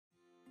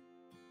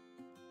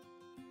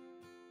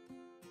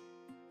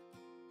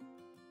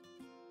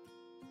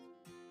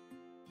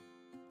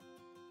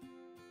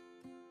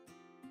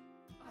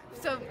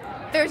So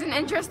there's an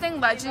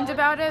interesting legend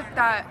about it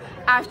that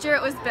after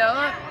it was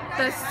built,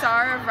 the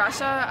Tsar of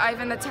Russia,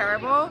 Ivan the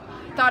Terrible,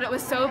 thought it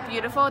was so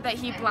beautiful that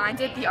he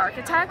blinded the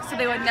architects so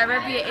they would never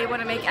be able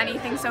to make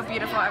anything so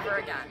beautiful ever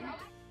again.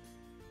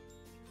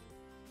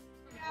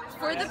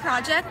 For the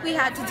project, we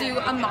had to do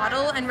a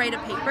model and write a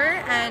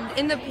paper, and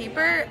in the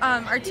paper,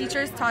 our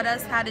teachers taught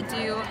us how to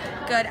do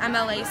good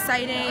MLA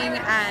citing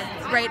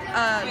and write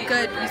a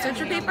good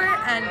researcher paper,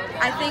 and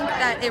I think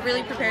that it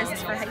really prepares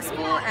us for high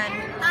school, and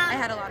I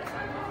had a lot of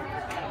fun.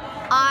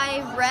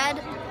 I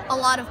read a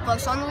lot of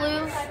books on the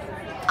Louvre.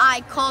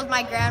 I called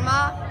my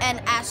grandma and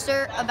asked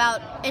her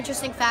about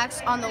interesting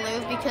facts on the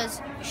Louvre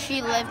because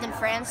she lived in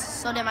France,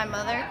 so did my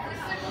mother.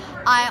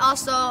 I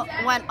also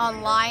went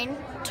online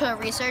to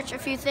research a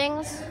few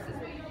things.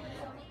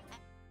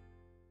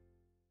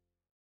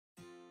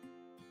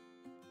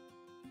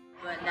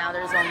 But now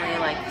there's only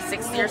like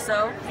 60 or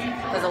so,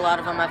 because a lot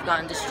of them have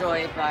gotten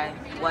destroyed by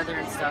weather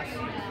and stuff.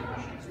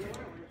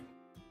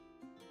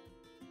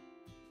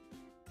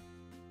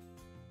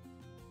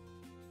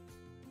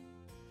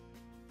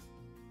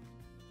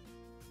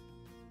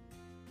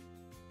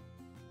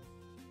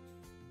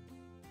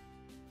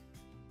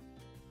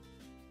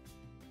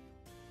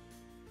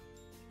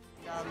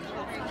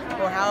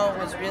 For how it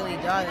was really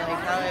done,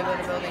 like how they built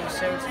a building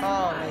so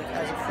tall, like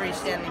as a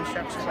freestanding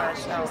structure by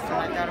itself, and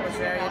I thought it was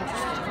very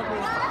interesting.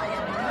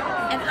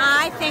 And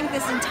I think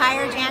this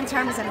entire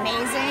JanTerm is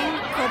amazing.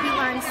 Kobe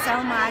learned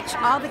so much.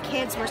 All the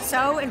kids were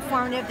so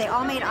informative. They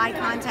all made eye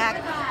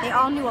contact. They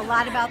all knew a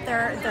lot about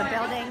their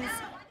buildings.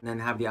 And then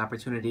have the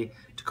opportunity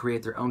to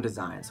create their own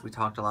designs. We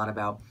talked a lot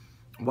about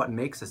what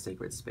makes a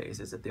sacred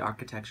space. Is it the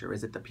architecture?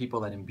 Is it the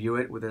people that imbue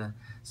it with a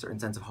certain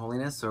sense of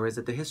holiness? Or is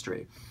it the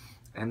history?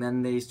 And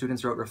then the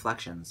students wrote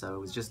reflections. So it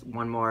was just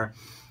one more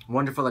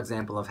wonderful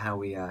example of how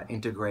we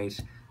integrate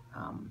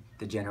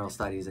the general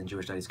studies and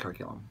Jewish studies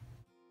curriculum.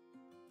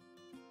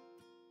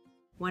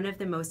 One of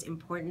the most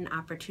important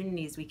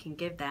opportunities we can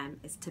give them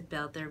is to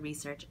build their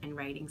research and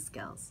writing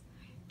skills.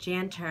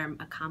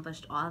 JanTerm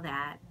accomplished all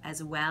that,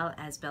 as well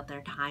as built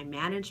their time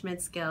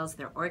management skills,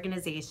 their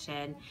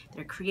organization,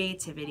 their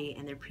creativity,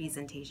 and their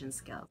presentation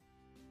skills.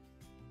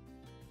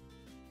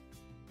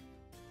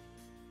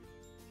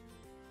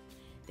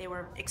 They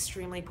were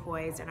extremely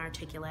poised and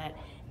articulate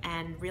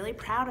and really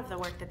proud of the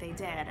work that they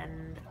did.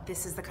 And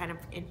this is the kind of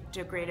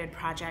integrated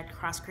project,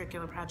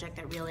 cross-curricular project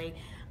that really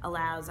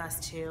allows us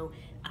to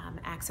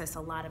access a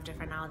lot of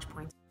different knowledge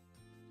points.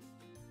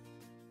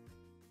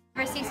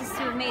 It ceases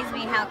to amaze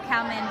me how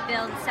Kalman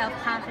builds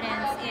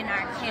self-confidence in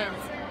our kids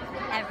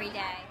every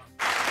day.